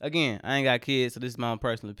 Again, I ain't got kids, so this is my own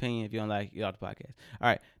personal opinion. If you don't like, get off the podcast. All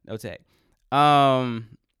right, no tag.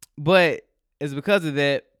 But it's because of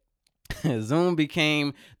that, Zoom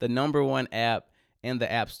became the #1 app in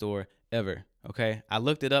the App Store ever. Okay, I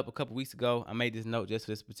looked it up a couple weeks ago. I made this note just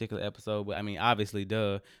for this particular episode, but I mean, obviously,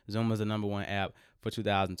 Zoom was the #1 app for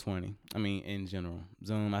 2020. I mean, in general,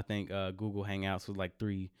 Zoom. I think Google Hangouts was like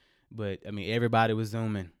 3, but I mean, everybody was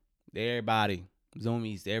zooming. Everybody,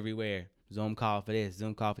 Zoomies everywhere. Zoom call for this,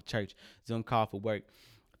 Zoom call for church, Zoom call for work.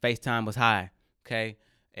 FaceTime was high. Okay,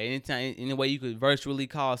 anytime, any way you could virtually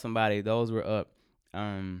call somebody, those were up.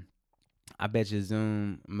 I bet you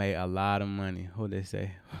Zoom made a lot of money. What they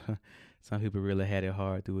say? Some people really had it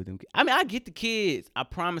hard through them. I mean, I get the kids. I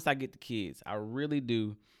promise I get the kids. I really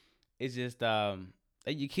do. It's just they're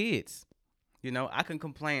your kids. I can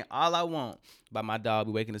complain all I want about my dog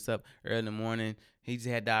be waking us up early in the morning. He just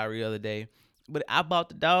had diarrhea the other day. But I bought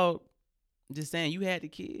the dog. Just saying, you had the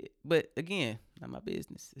kid. But again, not my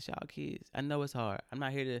business. It's y'all kids. I know it's hard. I'm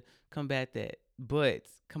not here to combat that. But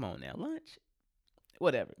come on now, lunch.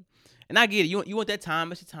 Whatever. And I get it. You want that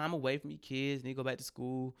time, it's your time away from your kids, and you go back to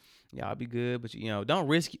school. Y'all be good, but don't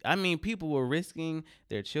risk. I mean, people were risking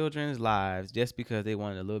their children's lives just because they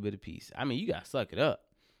wanted a little bit of peace. I mean, you gotta suck it up.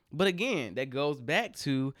 But again, that goes back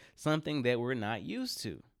to something that we're not used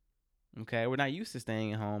to. Okay, we're not used to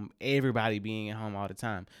staying at home. Everybody being at home all the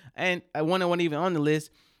time. And I one even on the list,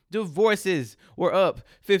 divorces were up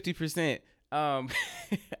 50%.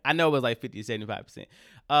 I know it was like 50 to 75%.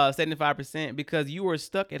 75% because you were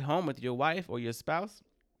stuck at home with your wife or your spouse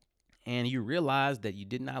and you realized that you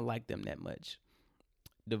did not like them that much.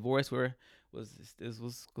 Divorce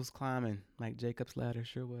was climbing like Jacob's ladder,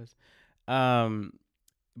 sure was.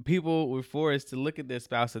 People were forced to look at their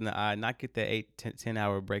spouse in the eye, not get that 10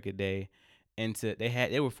 hour break a day, and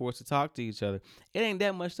they were forced to talk to each other. It ain't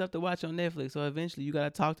that much stuff to watch on Netflix, so eventually you gotta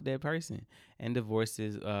talk to that person. And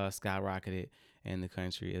divorces skyrocketed in the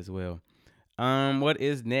country as well. What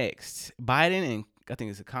is next? Biden and I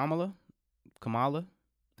think it's Kamala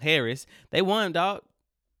Harris. They won, dog.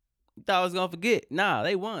 Thought I was gonna forget. Nah,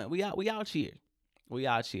 they won. We out here.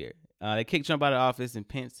 They kicked Trump out of office, and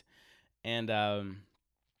Pence and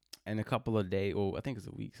in a couple of days, or I think it's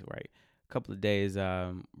a week, right? A couple of days,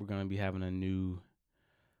 we're gonna be having a new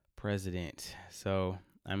president. So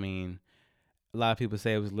I mean, a lot of people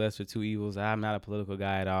say it was lesser of two evils. I'm not a political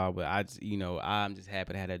guy at all, but I'm just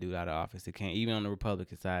happy to have that dude out of office. It can't, even on the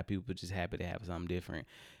Republican side, people are just happy to have something different.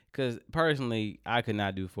 Because personally, I could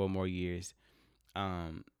not do 4 more years.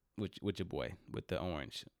 with your boy with the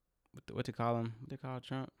orange, what you call him? What they call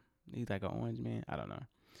Trump? He's like an orange man. I don't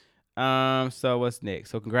know. So what's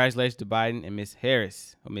next? So congratulations to Biden and Miss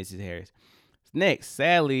Harris or Mrs. Harris. Next,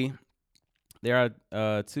 sadly, there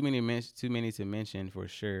are too many to mention for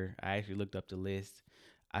sure. I actually looked up the list.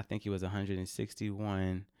 I think it was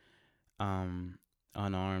 161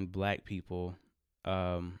 unarmed black people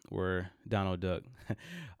were Donald Duck.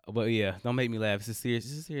 But yeah, don't make me laugh. It's a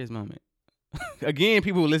serious moment. Again,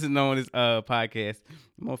 people who listen on this podcast,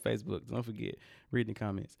 I'm on Facebook. Don't forget, read the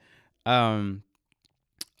comments. I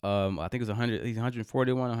think it was 100,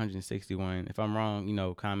 141, 161. If I'm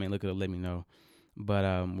wrong, comment, look it up, let me know.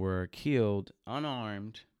 But were killed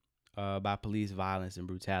unarmed by police violence and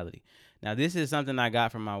brutality. Now, this is something I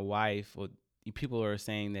got from my wife. Or people are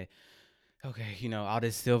saying that, okay, all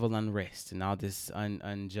this civil unrest and all this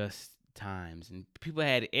unjust times, and people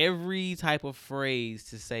had every type of phrase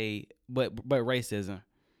to say, but racism,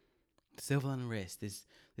 civil unrest, this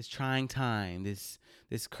trying time, this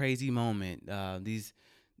crazy moment, these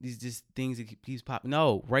just things that keeps popping.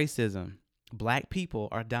 No, racism. Black people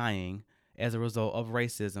are dying as a result of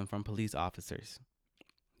racism from police officers.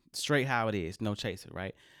 Straight how it is, no chaser,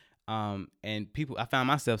 right? And people, I found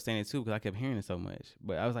myself saying it too because I kept hearing it so much.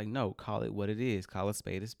 But I was like, no, call it what it is. Call a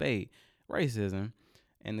spade a spade. Racism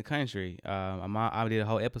in the country. I did a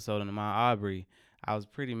whole episode on Ahmaud Arbery. I was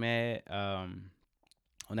pretty mad on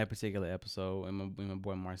that particular episode. And my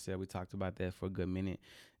boy Marcel, we talked about that for a good minute.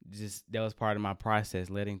 Just that was part of my process,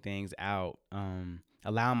 letting things out,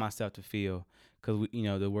 allowing myself to feel. Because,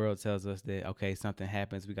 the world tells us that, okay, something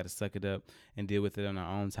happens, we got to suck it up and deal with it on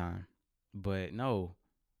our own time. But no.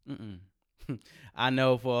 I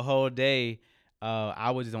know for a whole day,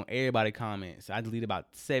 I was just on everybody's comments. I deleted about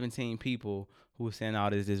 17 people who were saying all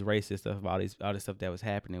this racist stuff about all this stuff that was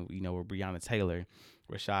happening, with Breonna Taylor,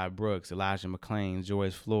 Rashad Brooks, Elijah McClain,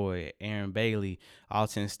 George Floyd, Aaron Bailey,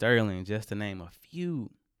 Alton Sterling, just to name a few.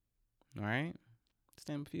 All right? Just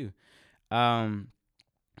name a few.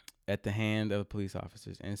 At the hand of police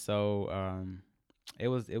officers. And so it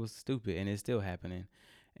was stupid, and it's still happening.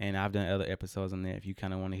 And I've done other episodes on that if you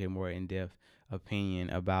kind of want to hear more in-depth opinion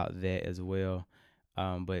about that as well.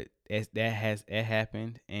 But that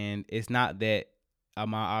happened, and it's not that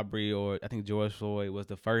Ahmaud Arbery or I think George Floyd was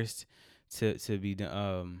the first to be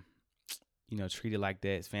treated like that.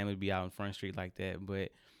 His family be out on Front Street like that,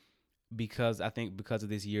 but because of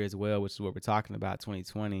this year as well, which is what we're talking about,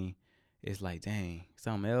 2020, it's like, dang,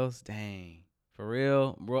 something else, dang. For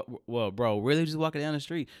real? Bro, really just walking down the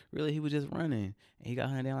street? Really, he was just running, and he got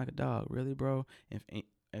hunted down like a dog? Really, bro?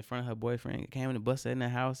 In front of her boyfriend, came in and busted in the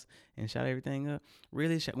house and shot everything up?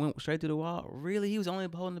 Really? Went straight through the wall? Really? He was only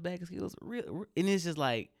holding the bag of skills? Really? And it's just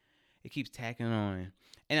like, it keeps tacking on.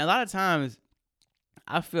 And a lot of times,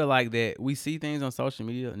 I feel like that we see things on social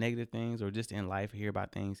media, negative things, or just in life, hear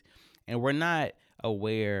about things, and we're not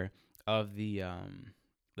aware of the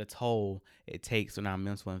toll it takes on our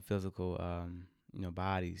mental and physical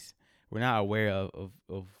bodies. We're not aware of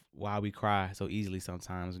why we cry so easily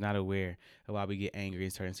sometimes. We're not aware of why we get angry in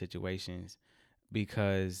certain situations,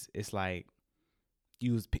 because it's like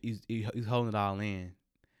you holding it all in.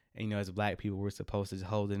 And as Black people, we're supposed to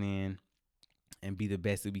hold it in and be the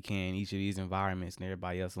best that we can in each of these environments, and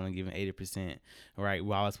everybody else only giving 80%, right?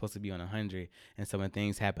 We're always supposed to be on 100. And so when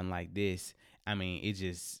things happen like this, I mean,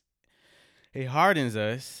 it hardens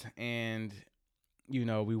us, and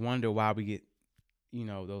we wonder why we get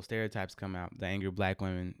those stereotypes come out. The angry Black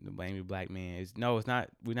women, the angry Black man. It's not.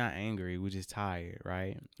 We're not angry. We're just tired,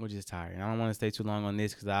 right? We're just tired. And I don't want to stay too long on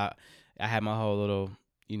this because I had my whole little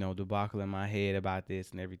debacle in my head about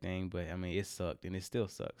this and everything. But I mean, it sucked, and it still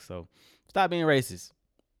sucks. So stop being racist.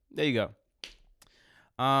 There you go.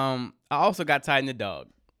 I also got Titan the dog.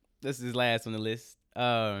 This is last on the list.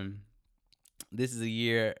 This is a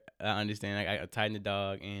year. I understand. I got Titan the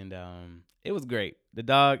dog, and it was great. The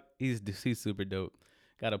dog, he's super dope.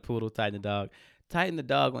 Got a poodle, Titan the dog. Titan the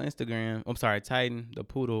dog on Instagram. I'm sorry, Titan the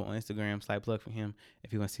poodle on Instagram. Slight plug for him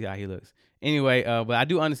if you want to see how he looks. Anyway, but I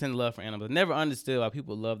do understand the love for animals. Never understood why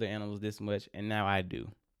people love their animals this much, and now I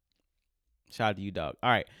do. Shout out to you, dog.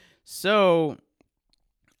 All right. So,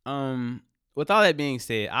 with all that being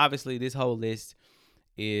said, obviously this whole list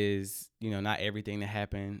is, not everything that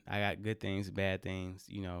happened. I got good things, bad things,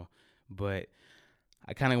 but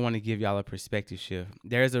I kind of want to give y'all a perspective shift.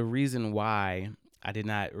 There's a reason why I did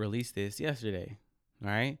not release this yesterday,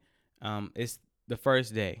 all right? It's the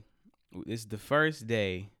first day. It's the first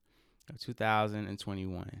day of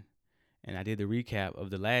 2021, and I did the recap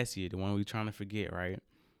of the last year, the one we're trying to forget, right?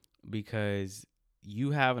 Because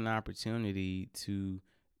you have an opportunity to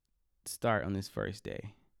start on this first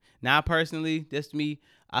day. Now, personally, that's me.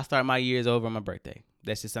 I start my years over on my birthday.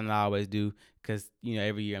 That's just something I always do because,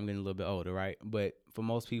 every year I'm getting a little bit older, right? But for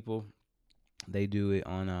most people, they do it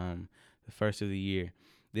on the first of the year.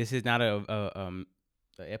 This is not a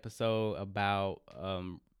episode about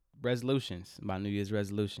resolutions, about New Year's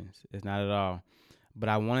resolutions. It's not at all. But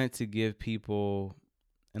I wanted to give people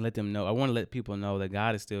and let them know. I want to let people know that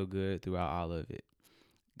God is still good throughout all of it.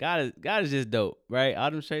 God is just dope, right? All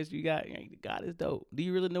them shirts you got, God is dope. Do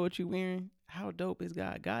you really know what you're wearing? How dope is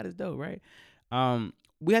God? God is dope, right?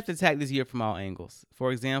 We have to attack this year from all angles.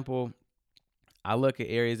 For example, I look at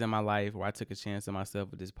areas in my life where I took a chance on myself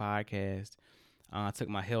with this podcast. I took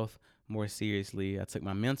my health more seriously. I took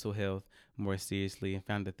my mental health more seriously and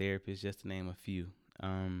found a therapist, just to name a few.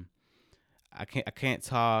 I can't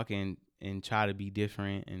talk and try to be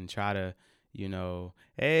different and try to,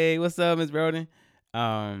 hey, what's up, Miss Broden?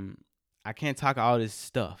 I can't talk all this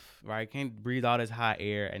stuff, right? I can't breathe all this hot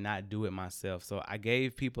air and not do it myself. So I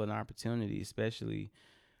gave people an opportunity, especially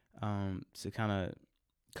to kind of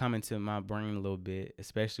come into my brain a little bit,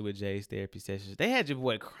 especially with Jay's therapy sessions. They had your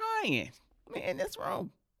boy crying. Man, that's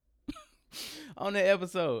wrong. On the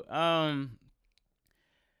episode.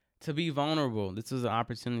 To be vulnerable. This was an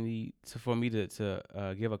opportunity for me to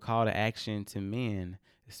give a call to action to men,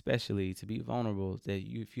 especially to be vulnerable. That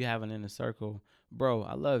if you have an inner circle, bro,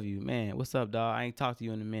 I love you, man. What's up, dog? I ain't talked to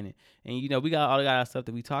you in a minute. And we got all our stuff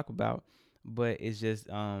that we talk about, but it's just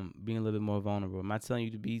being a little bit more vulnerable. Am I telling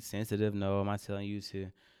you to be sensitive? No. Am I telling you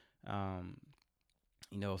to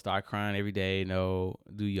start crying every day? No.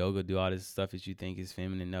 Do yoga, do all this stuff that you think is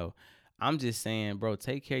feminine? No. I'm just saying, bro,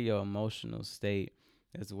 take care of your emotional state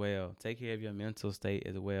as well. Take care of your mental state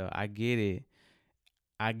as well. I get it.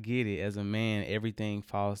 As a man, everything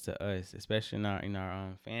falls to us, especially in our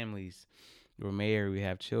families. We're married, we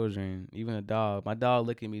have children, even a dog. My dog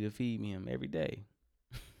look at me to feed me him every day.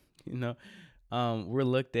 We're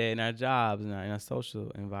looked at in our jobs and in our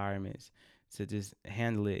social environments to just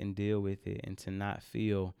handle it and deal with it and to not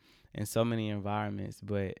feel in so many environments.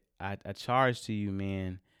 But I charge to you,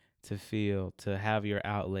 man, to feel, to have your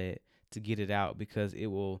outlet, to get it out, because it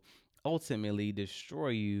will ultimately destroy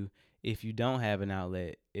you if you don't have an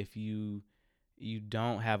outlet, if you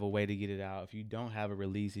don't have a way to get it out, if you don't have a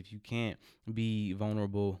release, if you can't be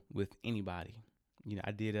vulnerable with anybody.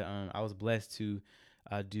 I was blessed to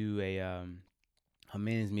do a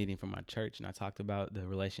men's meeting for my church, and I talked about the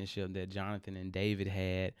relationship that Jonathan and David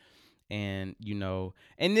had. And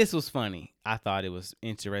and this was funny. I thought it was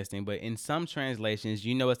interesting, but in some translations,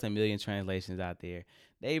 it's a million translations out there.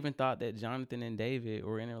 They even thought that Jonathan and David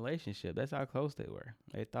were in a relationship. That's how close they were.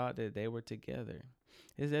 They thought that they were together.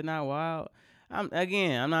 Is that not wild? I'm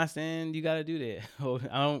not saying you got to do that.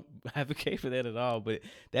 I don't advocate for that at all, but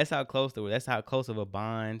that's how close they were. That's how close of a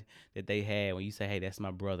bond that they had when you say, hey, that's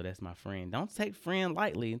my brother, that's my friend. Don't take friend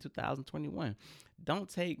lightly in 2021. Don't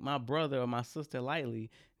take my brother or my sister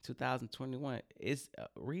lightly 2021. It's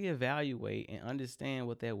reevaluate and understand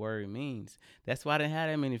what that word means. That's why I didn't have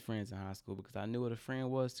that many friends in high school, because I knew what a friend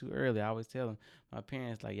was too early. I always tell them, my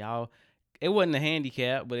parents, like, y'all, it wasn't a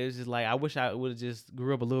handicap, but it was just like, I wish I would have just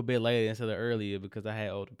grew up a little bit later instead of earlier, because I had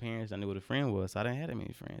older parents. I knew what a friend was, so I didn't have that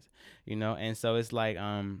many friends, and so it's like,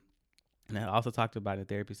 and I also talked about in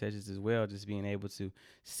therapy sessions as well, just being able to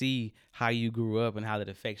see how you grew up and how that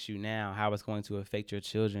affects you now, how it's going to affect your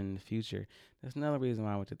children in the future. That's another reason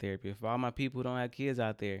why I went to therapy. For all my people who don't have kids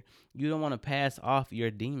out there, you don't want to pass off your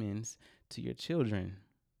demons to your children.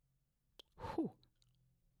 Whew.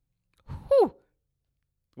 Whew.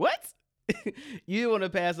 What? You don't want to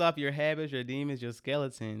pass off your habits, your demons, your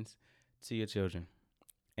skeletons to your children.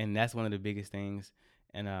 And that's one of the biggest things.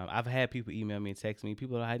 And I've had people email me and text me,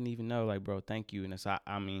 people I didn't even know, like, bro, thank you. And so,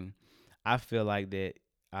 I feel like that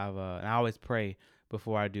and I always pray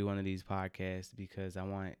before I do one of these podcasts, because I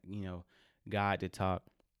want, God to talk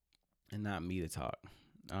and not me to talk.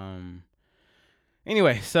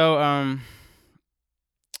 Anyway, so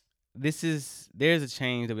there's a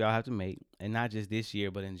change that we all have to make, and not just this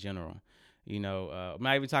year, but in general. I'm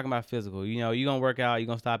not even talking about physical. You're going to work out, you're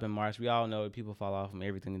going to stop in March. We all know that people fall off from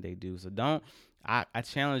everything that they do. So I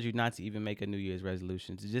challenge you not to even make a New Year's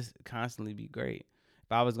resolution, to just constantly be great.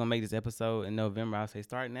 If I was going to make this episode in November, I'd say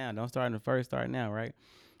start now. Don't start in the first, start now, right?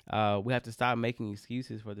 We have to stop making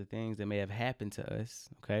excuses for the things that may have happened to us,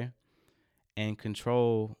 okay? And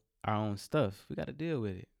control our own stuff. We got to deal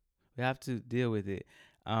with it. We have to deal with it,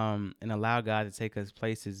 and allow God to take us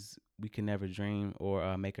places we can never dream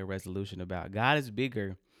or make a resolution about. God is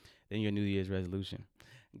bigger than your New Year's resolution.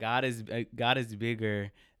 God is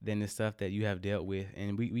bigger than the stuff that you have dealt with.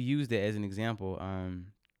 And we used it as an example.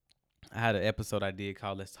 I had an episode I did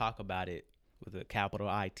called Let's Talk About It with a capital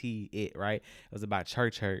IT, it, right? It was about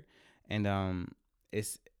church hurt. And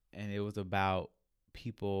it's and it was about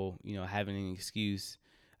people, having an excuse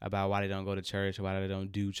about why they don't go to church or why they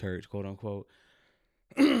don't do church, quote unquote,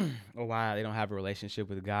 or why they don't have a relationship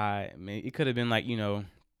with God. I mean, it could have been like,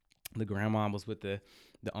 the grandma was with the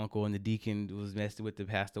uncle and the deacon was messing with the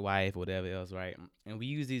pastor wife or whatever else, right? And we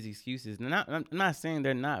use these excuses. And I'm not saying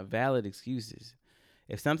they're not valid excuses.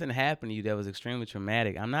 If something happened to you that was extremely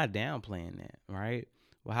traumatic, I'm not downplaying that, right?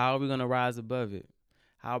 Well, how are we going to rise above it?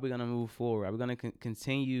 How are we going to move forward? Are we going to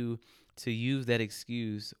continue to use that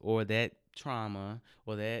excuse or that trauma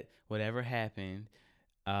or that whatever happened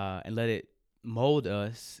and let it mold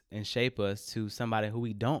us and shape us to somebody who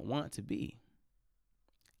we don't want to be?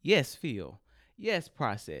 Yes, feel. Yes,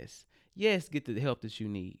 process. Yes, get the help that you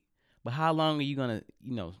need. But how long are you gonna,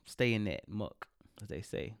 stay in that muck, as they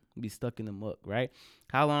say, be stuck in the muck, right?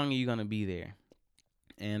 How long are you gonna be there?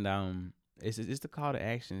 And it's the call to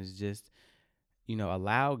action. Is just,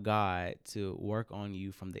 allow God to work on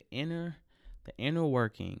you from the inner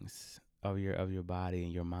workings of your body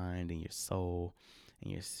and your mind and your soul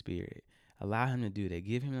and your spirit. Allow Him to do that.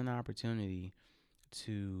 Give Him an opportunity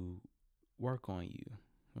to work on you,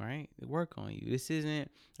 right? Work on you. This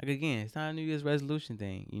isn't like, again, it's not a New Year's resolution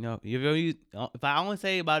thing. If I only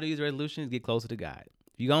say about New Year's resolutions, get closer to God.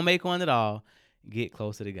 If you're gonna make one at all, get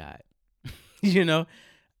closer to God.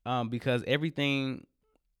 Because everything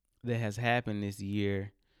that has happened this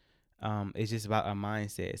year, it's just about a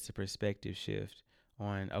mindset. It's a perspective shift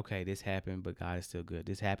on, okay, this happened, but God is still good.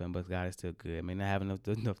 This happened, but God is still good. I may not have enough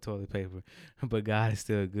toilet paper, but God is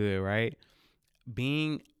still good, right?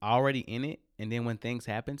 Being already in it, and then when things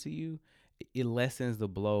happen to you, it lessens the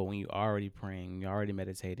blow when you're already praying, when you're already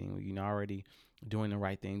meditating, when you're already doing the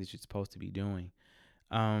right things that you're supposed to be doing.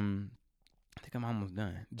 I think I'm almost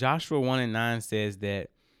done. Joshua 1:9 says that,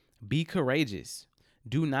 be courageous,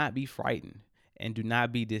 do not be frightened, and do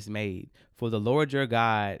not be dismayed, for the Lord your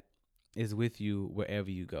God is with you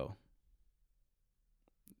wherever you go.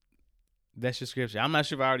 That's your scripture. I'm not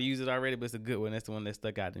sure if I already used it already, but it's a good one. That's the one that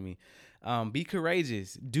stuck out to me. Be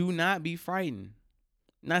courageous. Do not be frightened.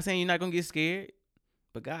 Not saying you're not going to get scared,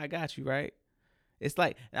 but God got you, right? It's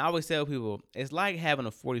like, and I always tell people, it's like having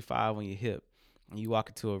a 45 on your hip and you walk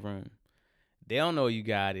into a room. They don't know you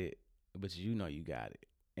got it, but you know you got it.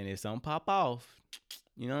 And if something pop off,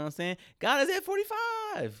 you know what I'm saying? God is at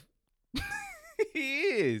 45. He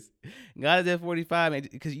is. God is at 45,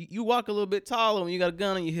 because you walk a little bit taller when you got a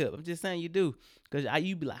gun on your hip. I'm just saying you do. Because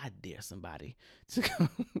you be like, I dare somebody to come.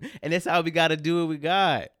 And that's how we got to do it with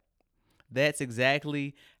God. That's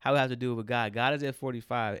exactly how we have to do it with God. God is at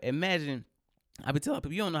 45. Imagine, I be telling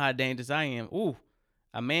people, you don't know how dangerous I am. Ooh,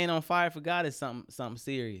 a man on fire for God is something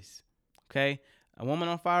serious. Okay? A woman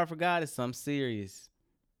on fire for God is something serious.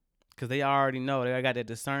 Because they already know. They got that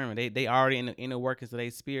discernment. They already in the inner workings of their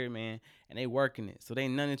spirit, man, and they working it. So they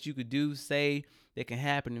ain't nothing that you could do, say, that can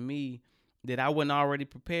happen to me that I wasn't already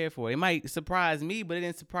prepared for. It might surprise me, but it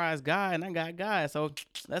didn't surprise God, and I got God. So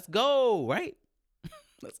let's go, right?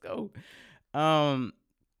 Let's go.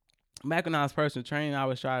 Back when I was personal training, I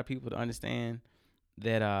always try people to understand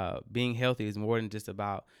that being healthy is more than just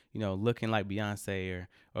about, looking like Beyonce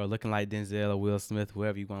or looking like Denzel or Will Smith,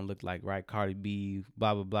 whoever you want to look like, right? Cardi B,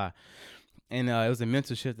 blah, blah, blah. And it was a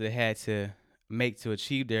mental shift that they had to make to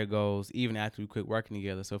achieve their goals even after we quit working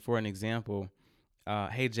together. So for an example,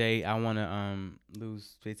 hey, Jay, I want to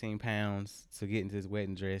lose 15 pounds to get into this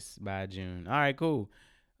wedding dress by June. All right, cool.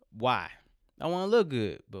 Why? I want to look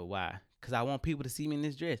good, but why? Because I want people to see me in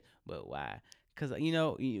this dress, but why? Because,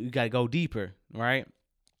 you got to go deeper, right?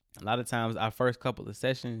 A lot of times our first couple of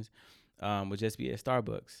sessions would just be at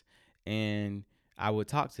Starbucks. And I would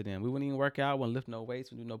talk to them. We wouldn't even work out. Wouldn't lift no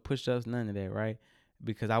weights. Wouldn't do no push-ups, none of that, right?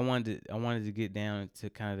 Because I wanted to get down to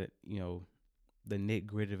kind of, the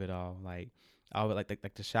nit-grit of it all. Like, I would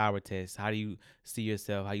like the shower test. How do you see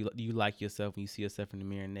yourself? Do you like yourself when you see yourself in the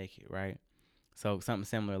mirror naked, right? So something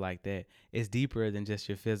similar like that. It's deeper than just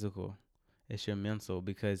your physical. It's your mental,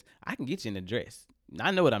 because I can get you in a dress.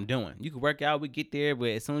 I know what I'm doing. You can work out, we get there, but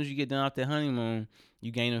as soon as you get done off the honeymoon,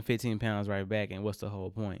 you gain them 15 pounds right back. And what's the whole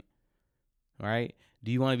point? Right?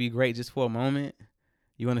 Do you want to be great just for a moment?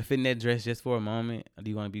 You want to fit in that dress just for a moment? Or do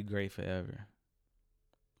you want to be great forever?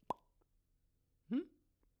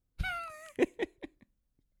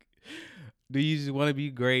 Do you just want to be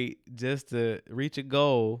great just to reach a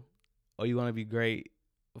goal, or you want to be great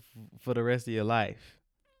for the rest of your life?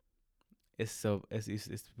 It's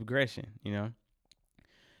progression,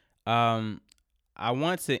 I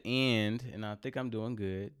want to end, and I think I'm doing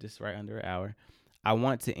good, just right under an hour. I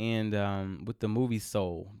want to end with the movie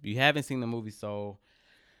Soul. If you haven't seen the movie Soul,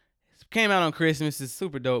 Came out on Christmas. It's a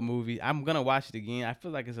super dope movie. I'm gonna watch it again. I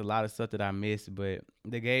feel like it's a lot of stuff that I missed, but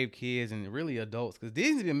they gave kids and really adults, because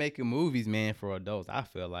Disney been making movies, man, for adults. I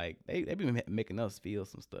feel like they been making us feel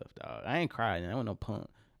some stuff, dog. I ain't crying. I want no punk.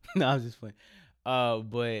 No, I was just playing.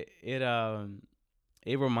 But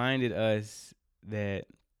it reminded us that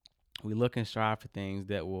we look and strive for things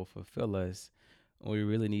that will fulfill us. We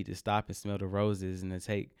really need to stop and smell the roses and to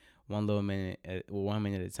take one minute at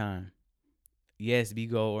a time. Yes, be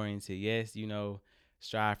goal oriented. Yes,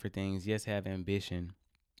 strive for things. Yes, have ambition,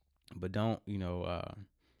 but don't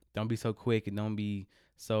be so quick and don't be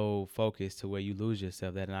so focused to where you lose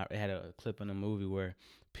yourself. That, and I had a clip in a movie where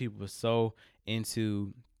people were so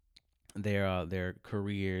into their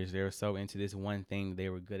careers. They were so into this one thing they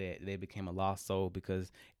were good at. They became a lost soul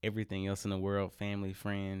because everything else in the world, family,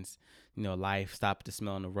 friends, life, stopped to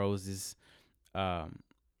smelling the roses.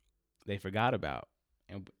 They forgot about.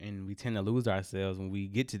 And we tend to lose ourselves when we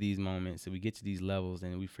get to these moments and we get to these levels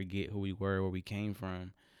and we forget who we were, where we came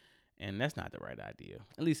from. And that's not the right idea,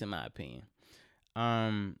 at least in my opinion.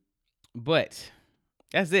 But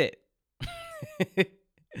that's it.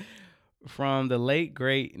 From the late,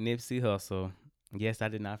 great Nipsey Hussle. Yes, I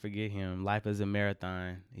did not forget him. Life is a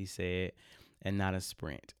marathon, he said, and not a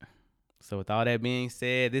sprint. So with all that being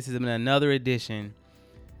said, this has been another edition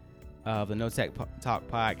of the No Tech Talk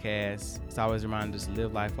podcast. It's always a reminder to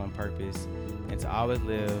live life on purpose and to always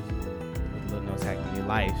live with a little no tech in your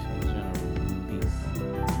life in general.